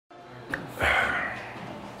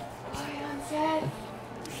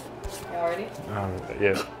ready?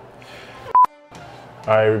 Yeah.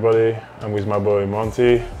 Hi everybody, I'm with my boy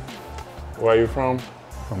Monty. Where are you from?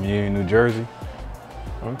 From New Jersey.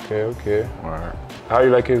 Okay. Alright. How you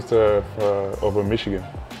like it over Michigan?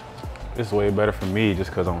 It's way better for me just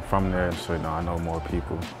because I'm from there, so I know more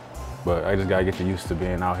people. But I just gotta get used to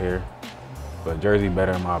being out here. But Jersey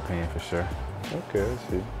better in my opinion for sure. Okay, I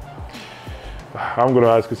see. I'm gonna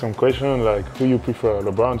ask you some questions like who you prefer,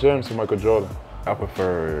 LeBron James or Michael Jordan? I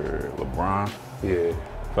prefer LeBron. Yeah.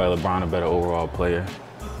 I feel like LeBron a better overall player.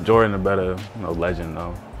 Jordan a better, legend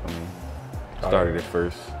though. I mean, started it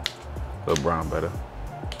first. LeBron better.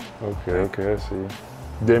 Okay, I see.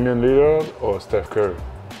 Damian Lillard or Steph Curry?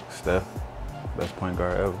 Steph, best point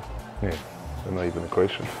guard ever. Yeah, so not even a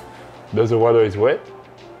question. Does the water is wet?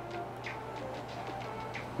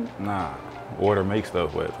 Nah, water makes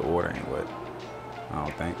stuff wet, but water ain't wet. I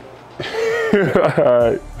don't think.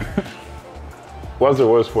 Alright. What's the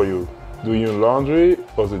worst for you? Doing laundry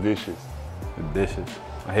or the dishes? The dishes.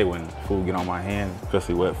 I hate when food get on my hands,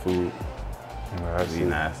 especially wet food. That's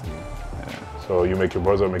nasty. Yeah. So you make your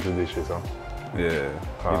brother make the dishes, huh? Yeah,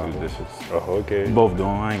 he do the dishes. Oh, okay. We both do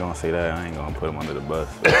them. I ain't gonna say that. I ain't gonna put him under the bus.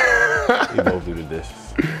 We both do the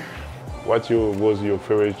dishes. What was your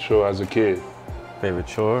favorite show as a kid? Favorite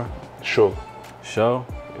chore? Show? Yeah.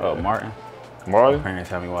 Martin. Martin? My parents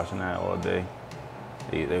had me watching that all day.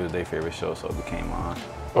 They was their favorite show, so it became mine.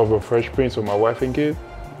 Over Fresh Prince or My Wife and Kid?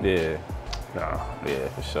 Yeah. Nah. Yeah,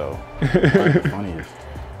 for sure. The funniest.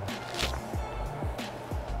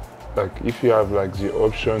 Like, if you have like the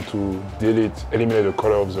option to eliminate the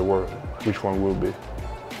color of the world, which one will be?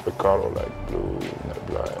 The color like blue, not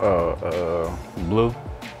black. Blue.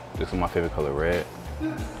 This is my favorite color, red.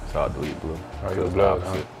 So I'll delete blue. Oh, you're black,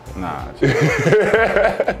 huh? Nah.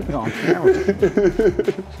 You on camera.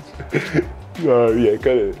 Yeah,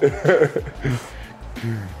 cut it.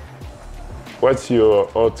 What's your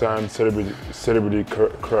all-time celebrity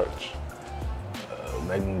crush?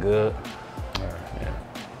 Making good. Yeah.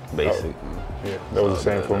 Basic. Yeah, that was the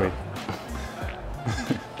same for me.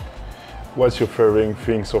 What's your favorite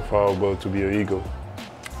thing so far about to be an Eagle?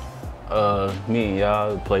 Me and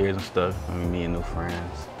y'all, players and stuff. I mean, me and new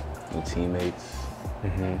friends, new teammates.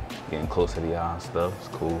 Getting closer to y'all and stuff. It's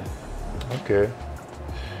cool. Okay.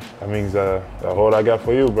 That means that's all I got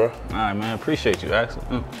for you, bro. All right, man. Appreciate you, Axel,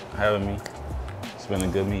 having me. It's been a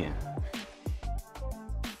good meeting.